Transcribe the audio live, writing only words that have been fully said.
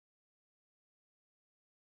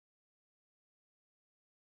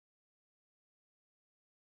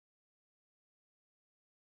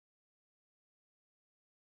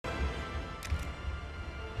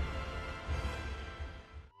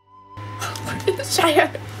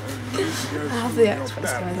Shire. I have the Xbox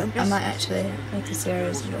game. I might actually make a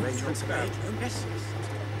series of this.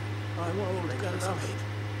 I'm old enough.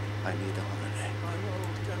 I need a holiday. I'm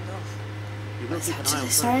old enough. You will keep an eye on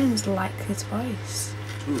It sounds like his voice.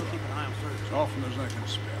 Two. Keep an eye on Thursday. As often as I can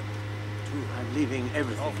spare. Two. I'm leaving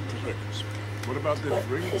everything to him. What about this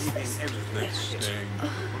ring? Leaving everything. That's staying.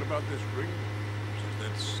 What about this ring?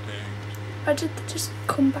 That's staying. Or did they just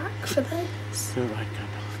come back for this? You're right,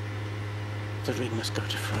 Gandalf. The ring must go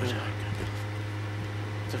to Frodo.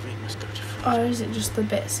 The ring must go to Frodo. Or is it just the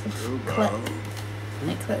bits of clip,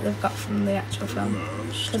 like that they've got from the actual film?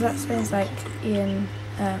 Because that sounds like Ian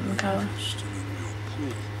McKellen.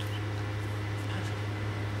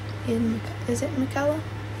 Is it McKellen?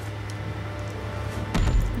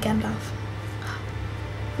 Gandalf.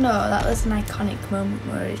 No, that was an iconic moment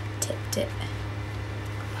where he tipped it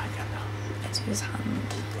into his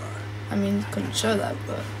hand. I mean, they couldn't show that,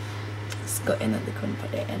 but it's got in that they couldn't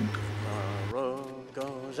put it in. The road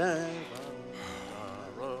goes ever,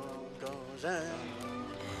 the road goes ever.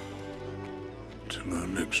 Till our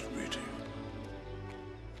next meeting.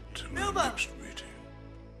 Till our next meeting.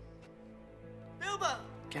 Bilbo!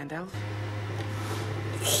 Gandalf?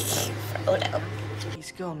 Frodo.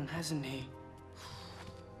 He's gone, hasn't he?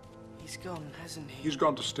 He's gone, hasn't he? He's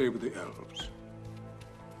gone to stay with the elves.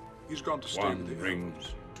 He's gone to stay with the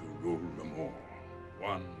elves. To rule them all.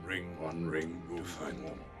 One ring to find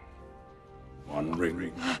them. One ring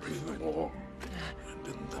to bring them all. And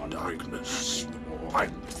in the darkness,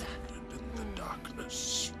 find them. And in the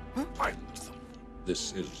darkness, find them.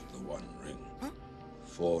 This is the One Ring,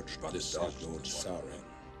 forged by the Dark Lord Sauron.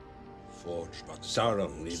 Forged by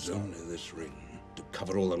Sauron needs only this ring to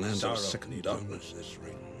cover all the lands of second darkness. This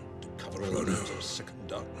ring to cover all the lands of second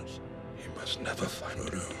darkness. He must never find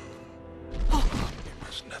it. He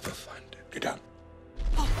must never find it. Get down.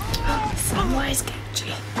 Samwise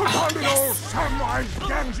Gamgee. Yes. Samwise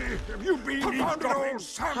Gamgee! Have you been eavesdropping?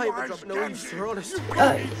 Samwise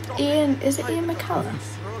Gamgee! Ian, is it Ian McKellen?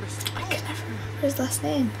 I can never remember his last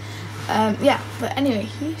name. Yeah, but anyway,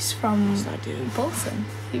 he's from Bolton.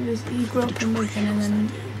 He grew up in Wigan and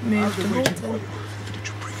then moved to Bolton.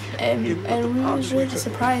 And we was really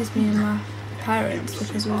surprised, me and my parents,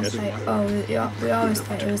 because we was like, oh, we always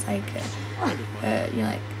thought it was like, you know,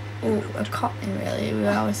 like, oh, a Cockney really. We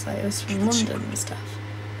always thought it was from London and stuff.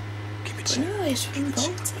 But no, he's from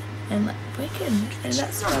Bolton and like Wigan, and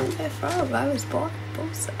that's where we're from. I was born in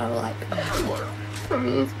Bolton. I was like, oh,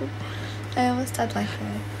 amazing. I almost had like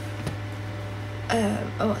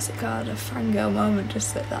what's it called, a fangirl moment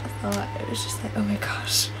just at that thought. It was just like, oh my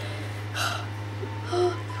gosh. Oh, I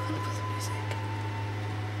want to put the music.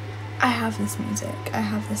 I have this music. I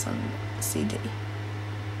have this on CD.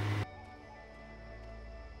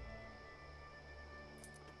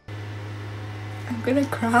 I'm gonna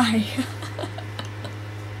cry.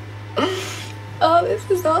 Oh, this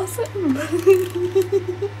is awesome.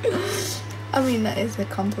 I mean, that is a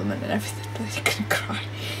compliment and everything, but I'm gonna cry.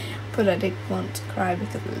 But I didn't want to cry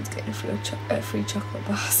because I was getting a free chocolate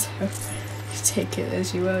bar, so you take it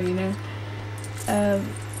as you will, you know.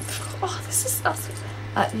 Oh, this is awesome.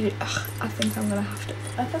 I think I'm gonna have to.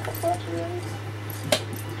 I think I've watched these.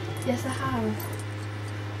 Yes, I have.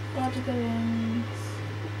 Lord of the Rings.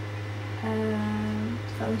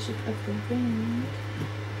 Fellowship of the Ring.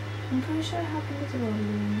 I'm pretty sure I have the Lord of the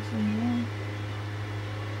Rings somewhere.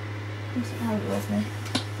 I don't have it with me.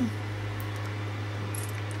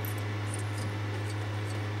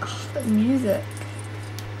 Oh, the music.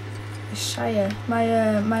 The Shire.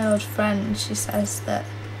 My old friend, she says that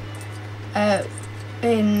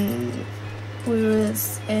we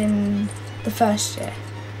was in the first year,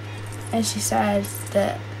 and she said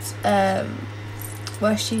that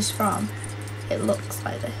where she's from, it looks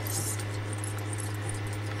like this.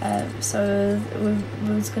 So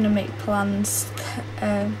we was gonna make plans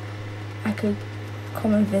that I could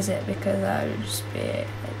come and visit, because I would just be like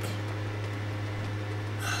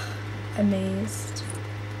amazed.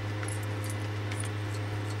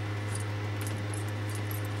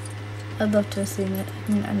 I'd love to have seen it. I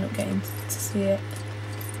didn't end up getting to see it.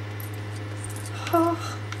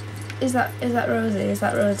 Oh, is that Rosie? Is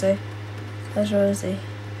that Rosie? There's Rosie.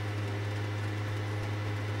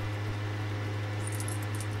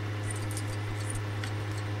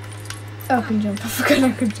 Oh, I can jump. I forgot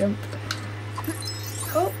I could jump.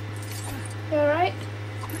 Oh, you alright?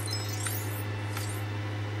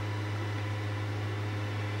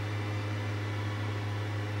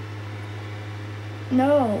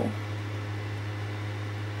 No.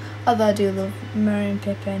 Although I do love Merry and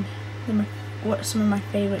Pippin. They're some of my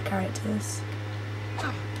favourite characters.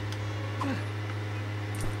 Oh,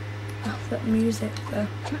 that music though.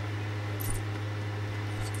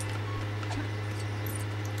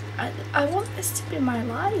 I want this to be my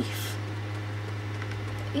life.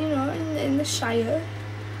 You know, in the Shire.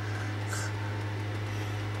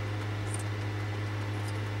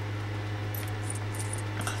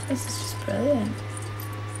 This is just brilliant.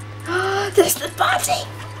 This is the party!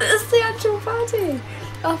 This is the actual party!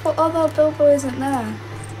 I thought, although Bilbo isn't there,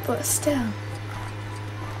 but still.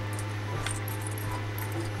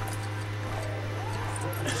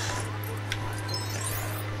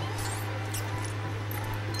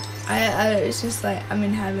 It's just like, I'm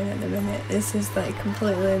in heaven at the minute. This is like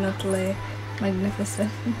completely and utterly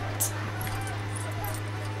magnificent.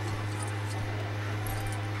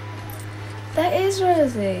 That is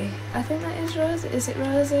Rosie. I think that is Rosie. Is it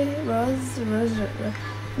Rosie? Rose.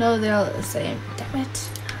 No, they all look the same. Damn it.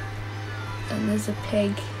 And there's a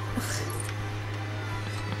pig.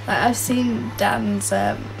 Like, I've seen Dan's,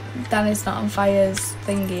 Dan is Not on Fire's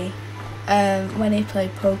thingy, when he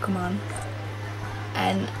played Pokemon.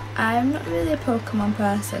 And I'm not really a Pokemon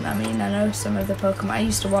person. I mean, I know some of the Pokemon. I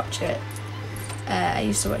used to watch it. I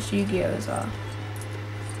used to watch Yu-Gi-Oh as well.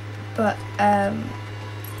 But, I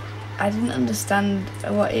didn't understand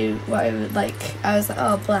what it would like. I was like,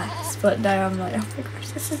 oh bless, but now I'm like, oh my gosh,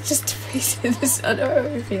 this is just amazing. I don't know how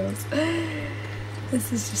it feels.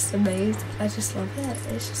 This is just amazing. I just love it.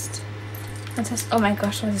 It's just fantastic. Oh my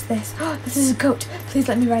gosh, what is this? Oh, this is a goat. Please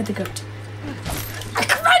let me ride the goat. I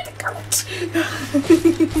can ride the goat.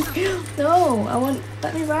 No,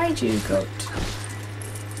 let me ride you, goat.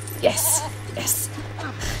 Yes, yes.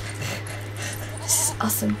 This is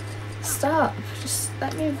awesome. Stop. Just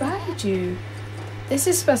let me ride you. This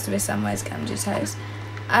is supposed to be Samwise Gamgee's house.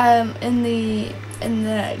 In the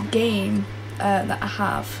game that I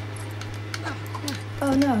have.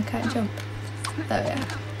 Oh no, I can't jump. There we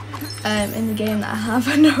are. In the game that I have,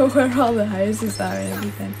 I know where all the houses are and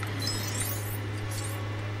everything.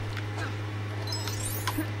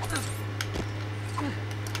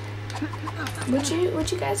 Would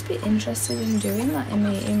you guys be interested in doing that?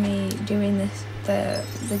 In me doing this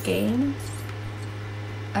the game?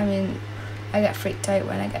 I mean, I get freaked out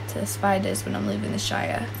when I get to the spiders when I'm leaving the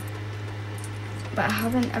Shire. But I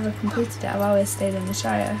haven't ever completed it. I've always stayed in the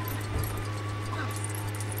Shire.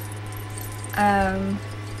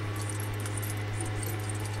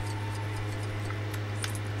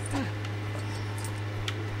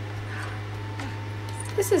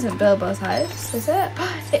 This isn't Bilbo's house, is it?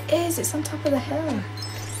 It is, it's on top of the hill.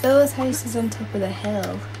 Bilbo's house is on top of the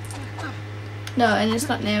hill. No, and it's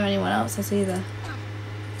not near anyone else's either.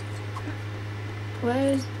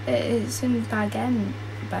 Where is it? It's in Bag End.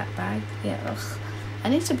 Bag? Yeah, ugh. I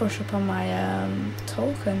need to brush up on my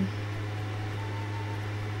Tolkien.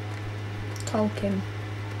 I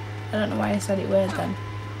don't know why I said it weird then.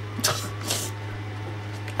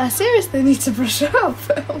 I seriously need to brush up.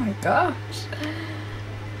 Oh my gosh.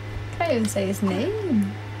 Can't even say his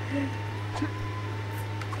name.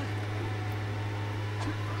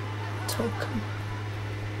 Tolkien.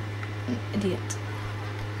 An idiot.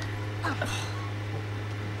 Ugh.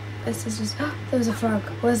 This is just. There was a frog.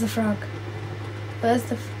 Where's the frog? Where's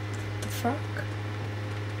the frog?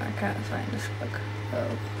 I can't find the frog.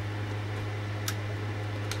 Oh.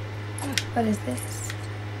 What is this?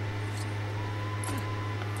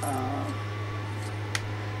 Oh.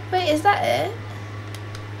 Wait, is that it?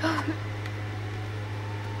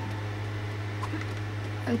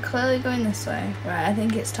 I'm clearly going this way. Right, I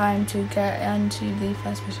think it's time to get onto the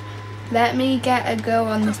first mission. Let me get a go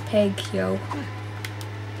on this pig, yo.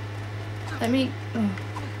 Let me... Oh.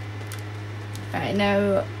 Right,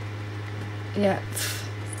 now... Yeah.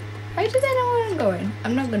 How do they know where I'm going?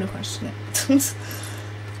 I'm not going to question it.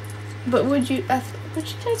 But would you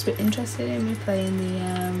guys be interested in me playing the...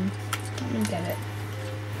 Let me get it.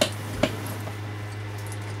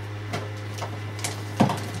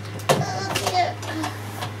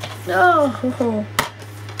 No!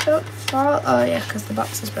 Don't fall. Oh yeah, because the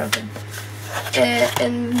box is broken.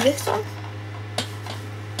 In this one?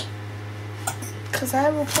 Because I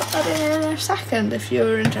will put that in a second if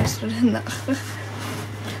you're interested in that.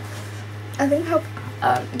 I think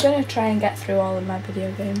I'm going to try and get through all of my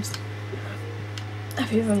video games.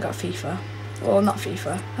 I've even got FIFA. Well, not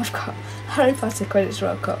FIFA. I've got Harry Potter Quidditch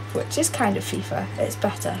World Cup, which is kind of FIFA. It's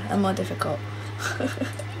better and more difficult. FIFA.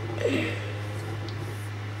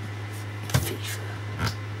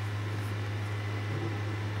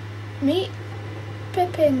 Meet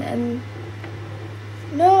Pippin and...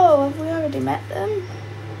 No, have we already met them?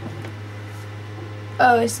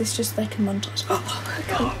 Oh, is this just like a montage? Oh my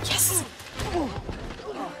god, yes!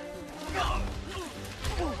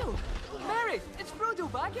 Mary, it's Frodo!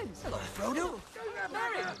 Baggins. Hello, Frodo.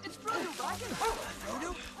 Merry, it's Frodo Baggins. Hello,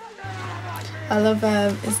 Frodo. I love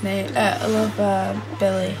his name. I love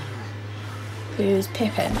Billy, who's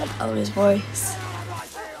Pippin. I love his voice.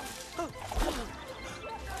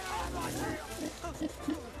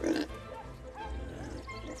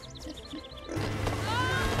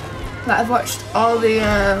 Like, I've watched all the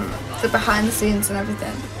behind the scenes and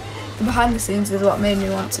everything. The behind the scenes is what made me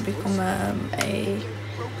want to become a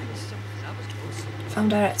film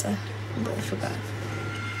director. I completely forgot.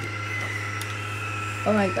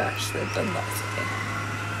 Oh my gosh, they've done that to me.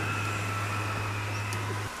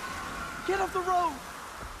 Get off the road!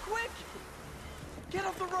 Quick! Get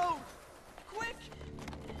off the road! Quick!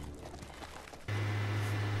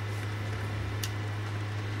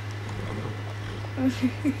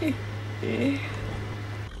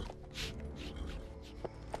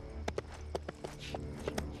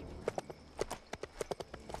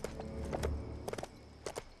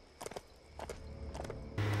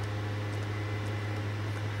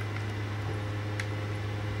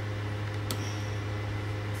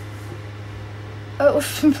 Oh,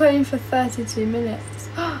 we've been playing for 32 minutes.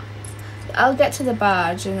 I'll get to the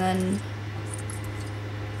barge and then...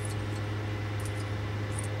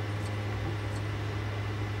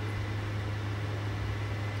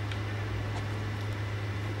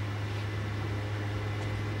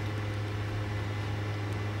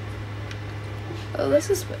 Oh,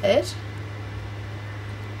 this is weird.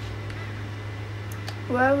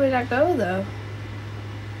 Where would I go though?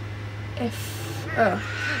 If... Oh.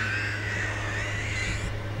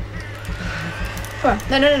 Oh,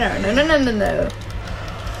 no.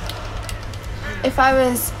 If I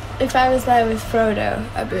was there with Frodo,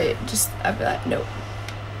 I'd be like, nope,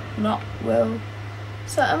 not Will.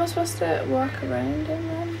 So am I supposed to walk around him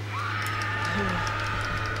then?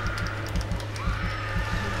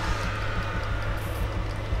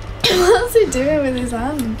 What's he doing with his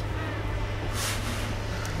hand?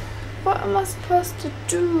 What am I supposed to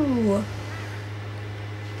do?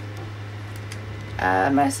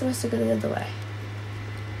 Am I supposed to go the other way?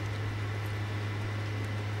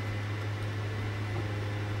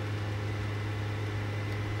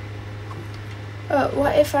 Oh,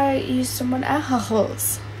 what if I use someone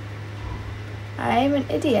else? I'm an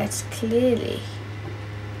idiot, clearly.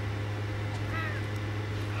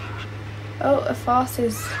 Oh, a force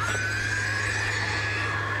is...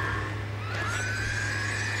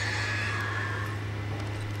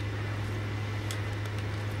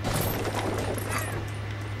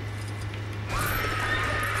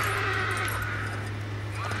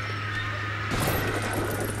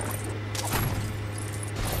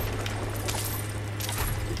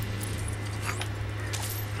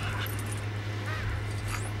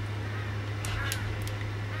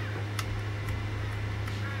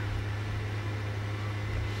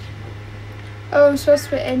 Oh, I'm supposed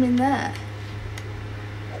to be aiming there.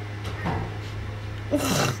 What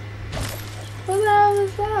the hell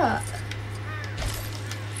is that?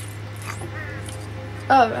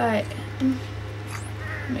 Oh, right. Doesn't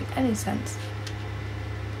make any sense.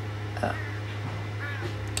 Oh.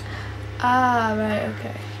 Ah, right,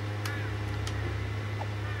 okay.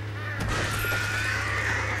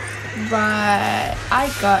 Right, I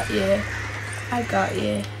got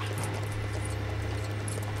you.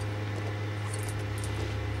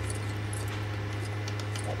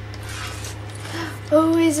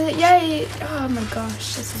 Oh, is it? Yay! Oh my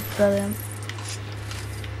gosh, this is brilliant.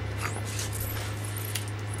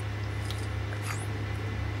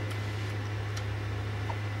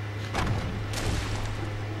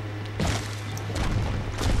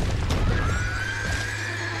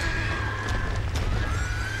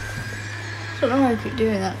 I don't know why I keep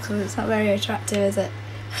doing that because it's not very attractive, is it?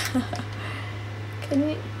 Can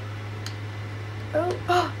you?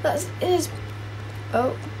 Oh, it is.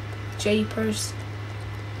 Oh, japers.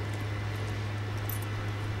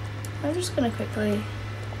 I'm just gonna quickly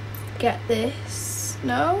get this.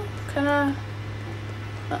 No? Can I?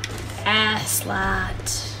 Oh. Ass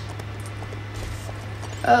lad.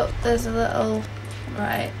 Oh, there's a little.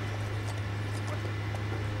 Right.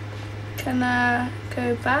 Can I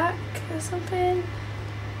go back or something?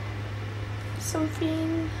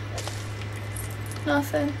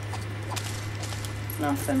 Nothing.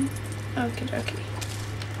 Okie dokie.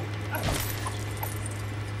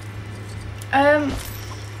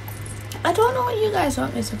 I don't know what you guys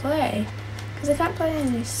want me to play because I can't play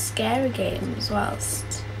any scary games whilst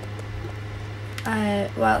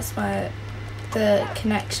the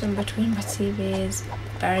connection between my TV is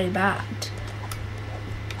very bad.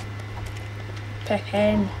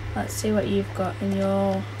 Pippin, let's see what you've got in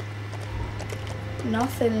your...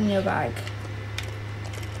 Nothing in your bag.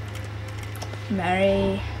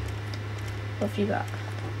 Mary. What have you got?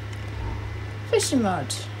 Fishing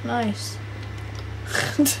rod. Nice.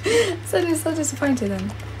 Suddenly so disappointed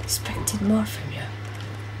then. Expected more from you.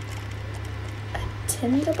 A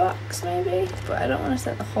tinder box maybe? But I don't want to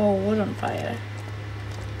set the whole wood on fire.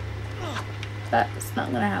 That's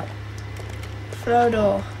not gonna help.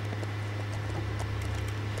 Frodo.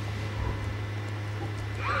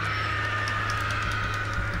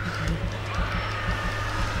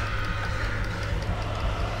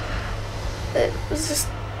 It was just...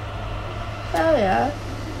 Oh yeah.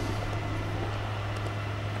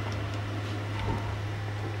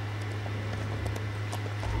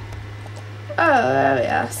 Oh, there we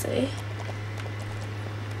are, see.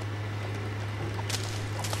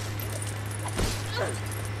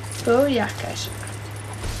 Booyakasha.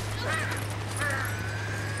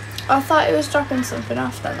 I thought he was dropping something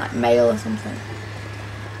off then, like mail or something.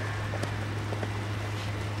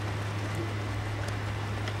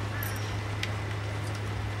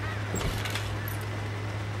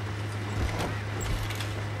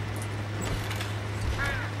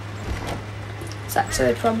 It's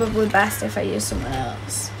actually probably best if I use someone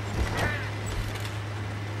else.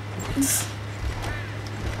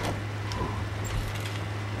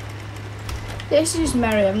 Let's use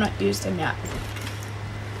Mary, I've not used him yet.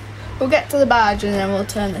 We'll get to the badge and then we'll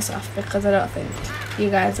turn this off because I don't think you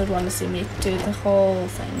guys would want to see me do the whole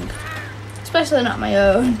thing. Especially not my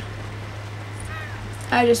own.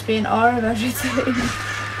 I'd just be in awe of everything.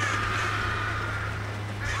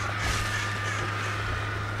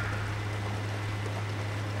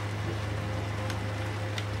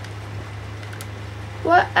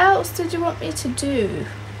 What else did you want me to do?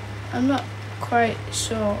 I'm not quite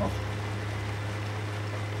sure.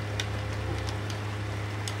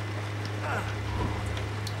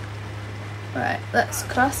 Right, let's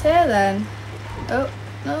cross here then. Oh,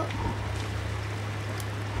 no.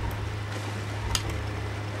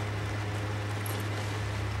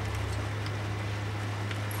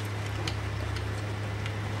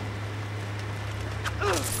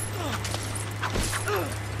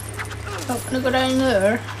 Oh, I'm gonna go down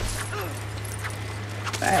there.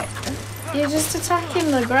 Right. You're just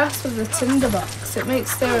attacking the grass with the tinderbox. It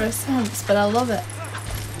makes zero sense, but I love it.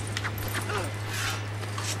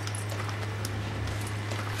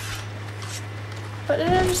 What did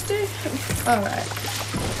I just do? Alright.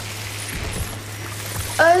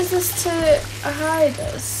 Oh, is this to hide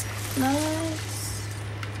us? Nice.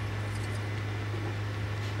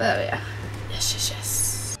 There we are. Yes, yes,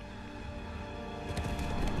 yes.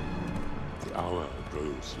 The hour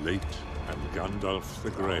grows late, and Gandalf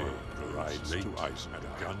the Grey rides to Isengard. And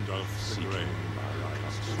Gandalf the Grey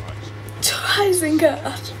rides to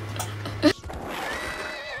Isengard.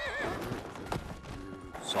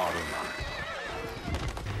 Saruman.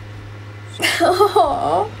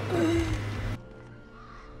 Oh.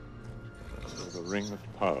 The ring of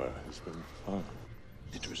power has been found.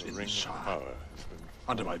 It was The in ring the of Shire. power has been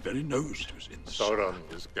Under my very nose. It was in the Sauron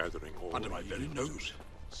Shire. is gathering all Under my very evil. nose.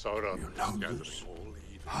 Sauron You is know gathering this? all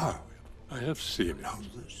evil. How? I have seen it. Know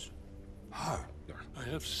this? How? I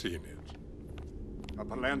have seen it. A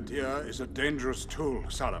Palantir is a dangerous tool,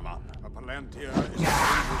 Saruman. A Palantir is a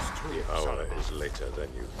dangerous tool, The hour Saruman. is later than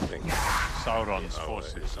you think. Sauron's The hour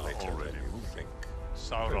forces is are later already than you moving. think.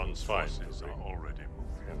 Sauron's forces are already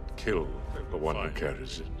moving. And kill the one who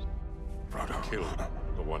carries it. Frodo. Kill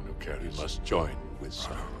the one who carries it. Must join with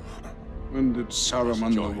Sauron. When did Saruman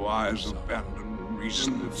the Join Wise Sauron. abandon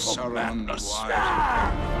reason for Saruman the madness? Wise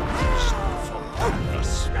abandon reason for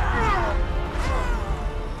madness.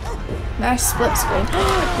 Nice split screen.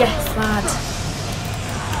 Yes, lad.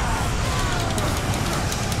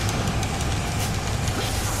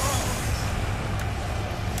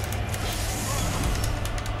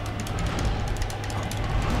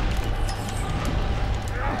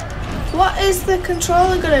 What is the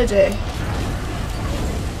controller gonna do?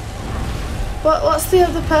 What's the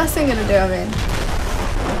other person gonna do, I mean?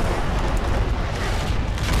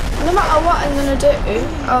 No matter what I'm gonna do,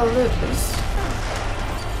 I'll lose.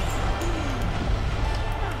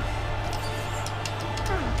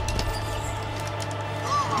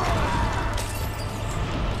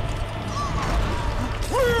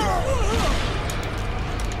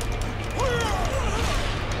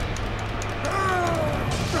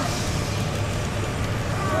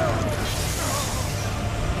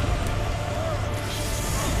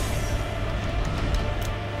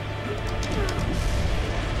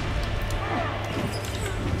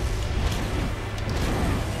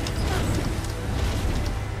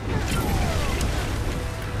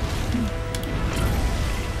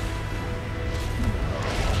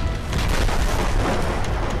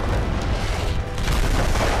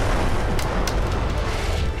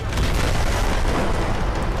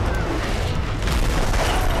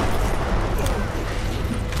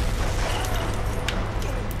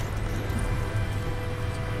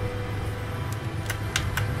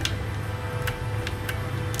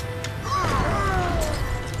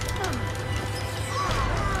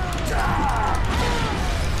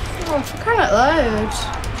 quite loud.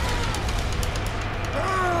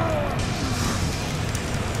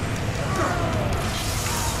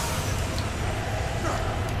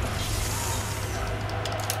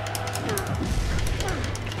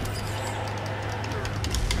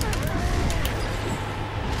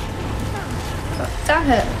 Oh, that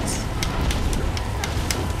hurts.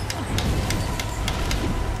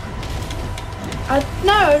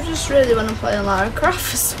 I just really want to play on Lara Croft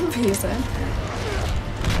for some reason.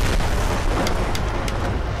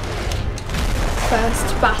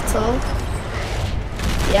 First battle.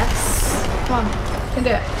 Yes. Come on. You can do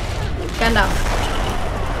it. Get down.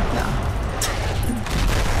 No.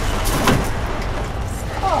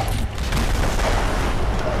 Oh.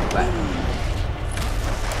 Right.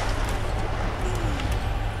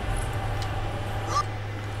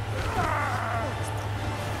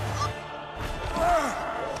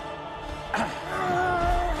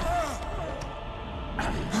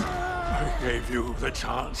 I gave you the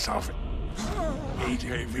chance of it. He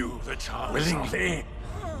gave you the chance willingly,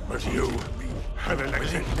 but you had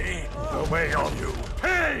elected the way of you.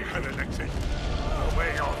 Pay! Had elected the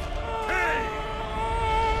way of pay!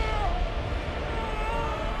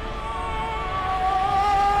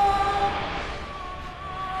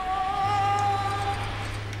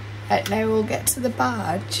 Right, now we'll get to the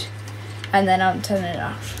badge, and then I'll turn it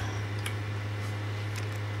off.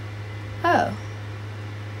 Oh.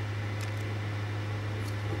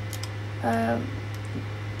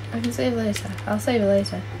 I can save later. I'll save it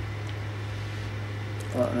later.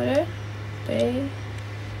 What am I doing? B.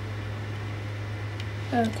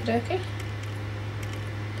 Okie dokie.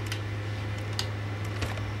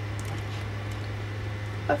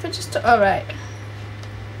 What if I just... Alright.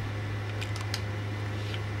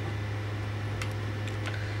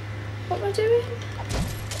 What am I doing?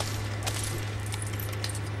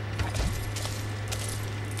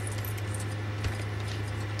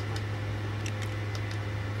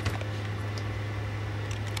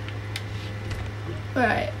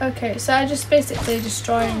 Right, okay, so I just basically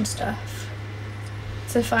destroying stuff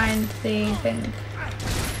to find the thing.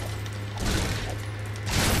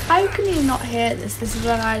 How can you not hear this? This is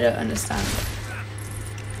what I don't understand.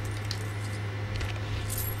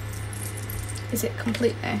 Is it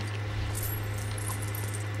complete now?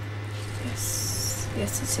 Yes,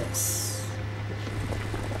 yes it is.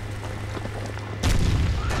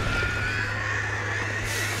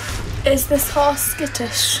 Is this horse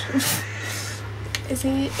skittish? Is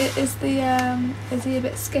he a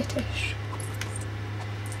bit skittish?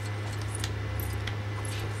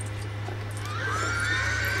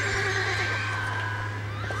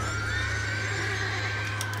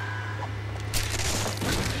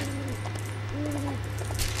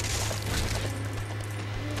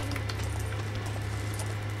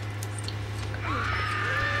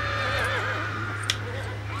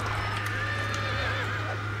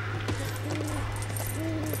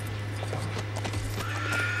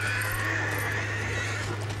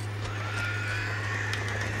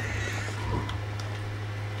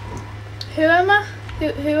 Who am I?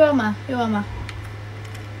 Who am I? Who am I?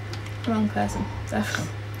 Wrong person. So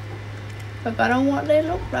forgot on what they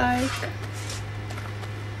look like.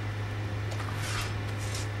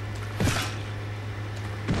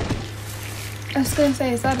 I was gonna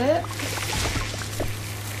say, is that it?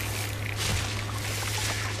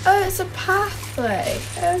 Oh, it's a pathway.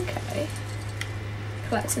 Okay.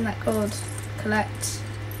 Collecting that gold. Collect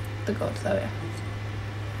the gold. There we are.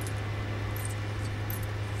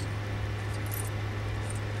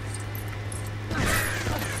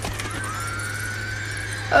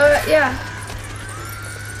 Yeah.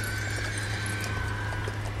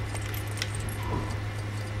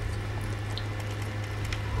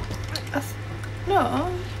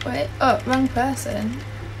 No, wait. Oh, wrong person.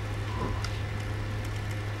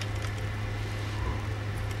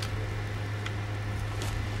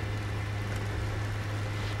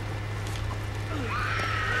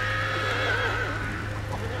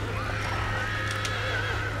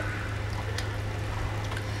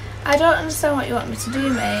 I don't understand what you want me to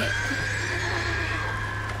do, mate.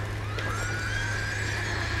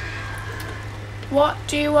 What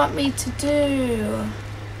do you want me to do?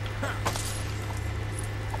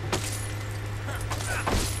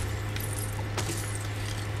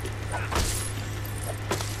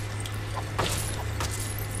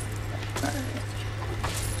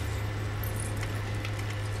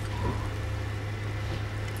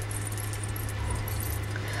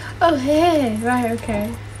 Oh, hey, right,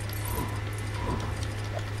 okay.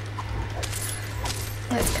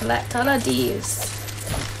 Let's collect all of these.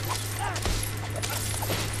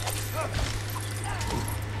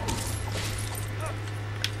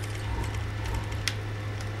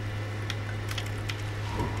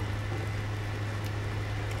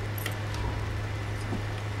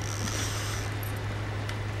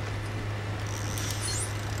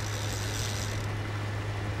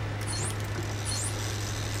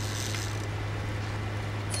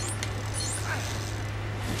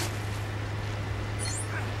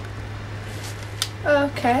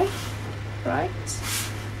 Okay. Right.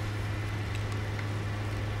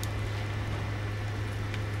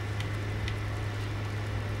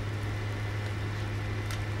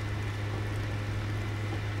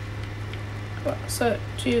 What, so,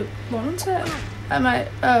 do you want it? Am I...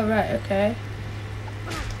 Oh, right, okay.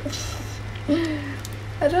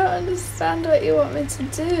 I don't understand what you want me to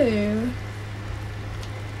do.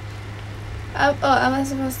 Oh, am I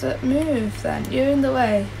supposed to move then? You're in the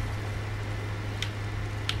way.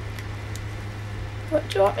 What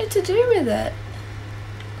do you want me to do with it?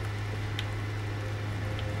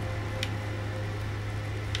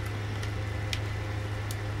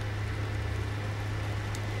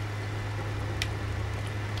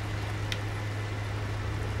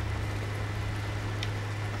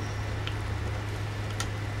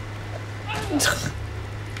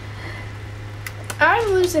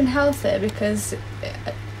 I'm losing health here because...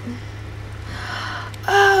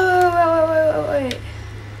 Oh, wait.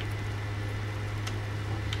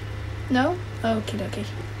 No? Okie dokie.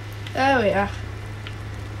 There we are.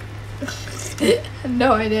 I had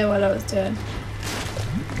no idea what I was doing.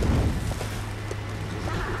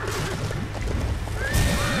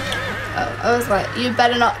 Oh, I was like, you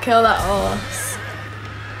better not kill that horse.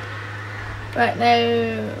 Right,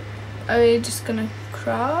 now, are we just gonna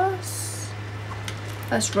cross?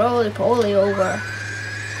 Let's roly-poly over.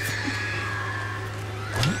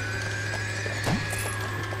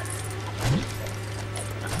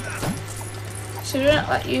 Should we not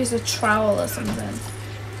like use a trowel or something?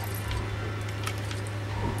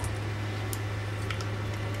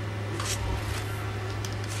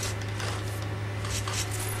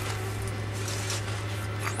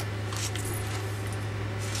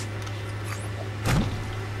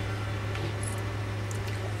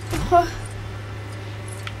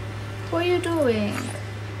 What are you doing?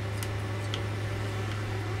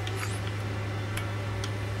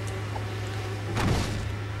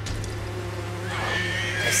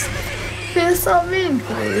 Feel so mean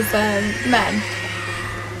for these men.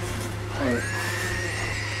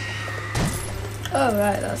 Oh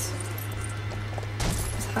right, that's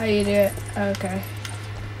how you do it. Okay.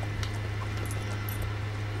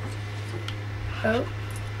 Oh.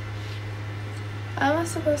 Am I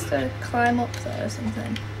supposed to climb up there or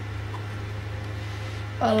something?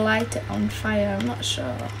 Or light it on fire? I'm not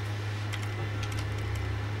sure.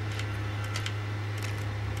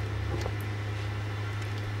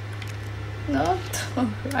 Not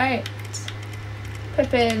right.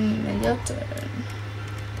 Pippin, your turn.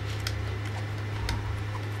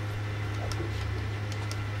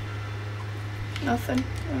 Nothing.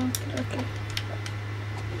 Okay.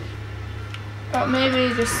 But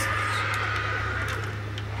maybe just.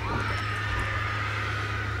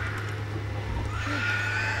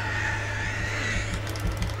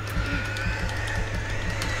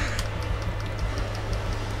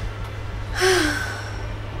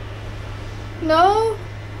 No,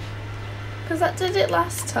 because that did it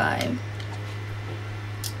last time.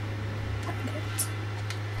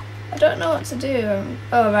 I don't know what to do.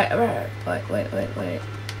 Oh right. Wait.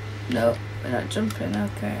 No, we're not jumping.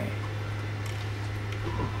 Okay.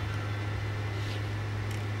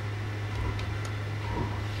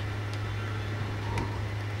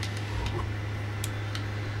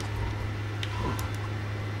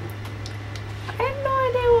 I have no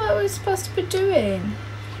idea what we're supposed to be doing.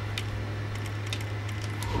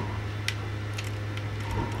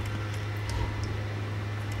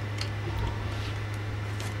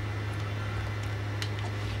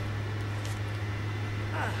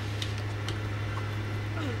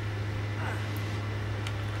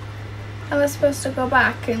 I was supposed to go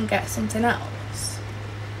back and get something else.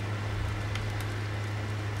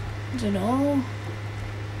 I don't know.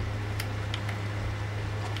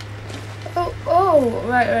 Oh,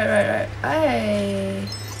 right.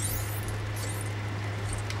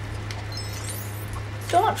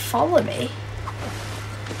 Don't follow me.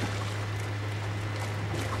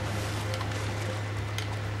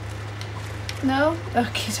 No?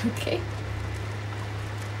 Okay.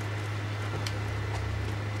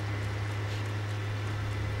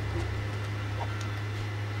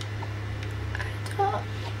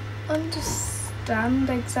 Understand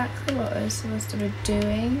exactly what I was supposed to be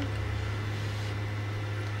doing,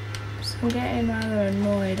 so I'm getting rather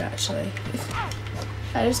annoyed actually.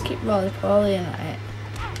 I just keep roly-polying at it.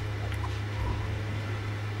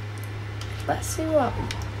 Let's see what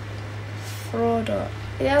Frodo.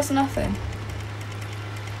 He has nothing.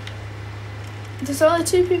 There's only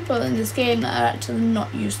 2 people in this game that are actually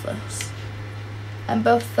not useless, and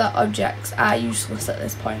both the objects are useless at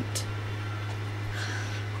this point.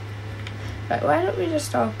 Right, why don't we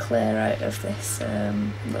just all clear out of this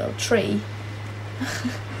little tree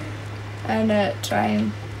and try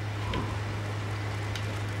and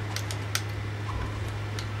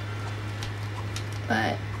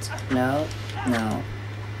right, no.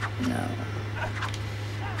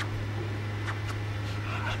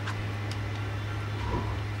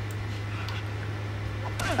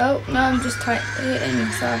 Oh, no, I'm just hitting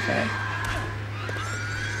myself here.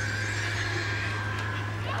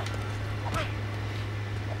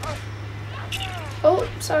 Oh,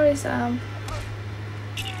 sorry, Sam.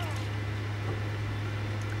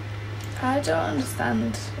 I don't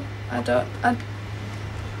understand. I don't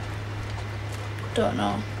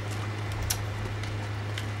know.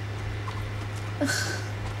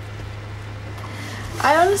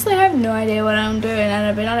 I honestly have no idea what I'm doing, and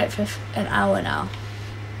I've been on it for an hour now.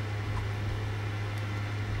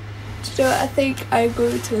 Do you know what? I think I'm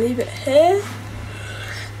going to leave it here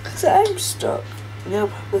because I'm stuck. I'm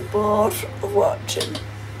probably bored of watching.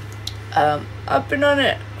 I've been on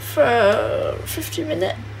it for 50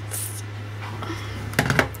 minutes,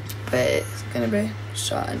 but it's gonna be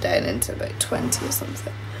shortened down into about 20 or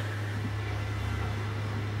something.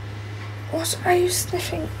 What are you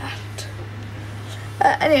sniffing at?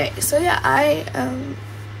 Anyway, so yeah, I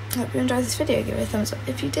hope you enjoyed this video. Give it a thumbs up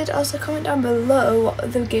if you did. Also comment down below what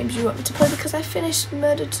other games you want me to play, because I finished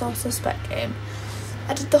Murdered Soul Suspect game.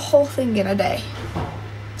 I did the whole thing in a day,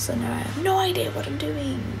 so now I have no idea what I'm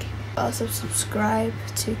doing. Also subscribe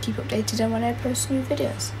to keep updated on when I post new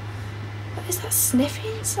videos. What is that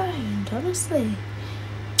sniffing sound, honestly?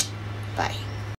 Bye.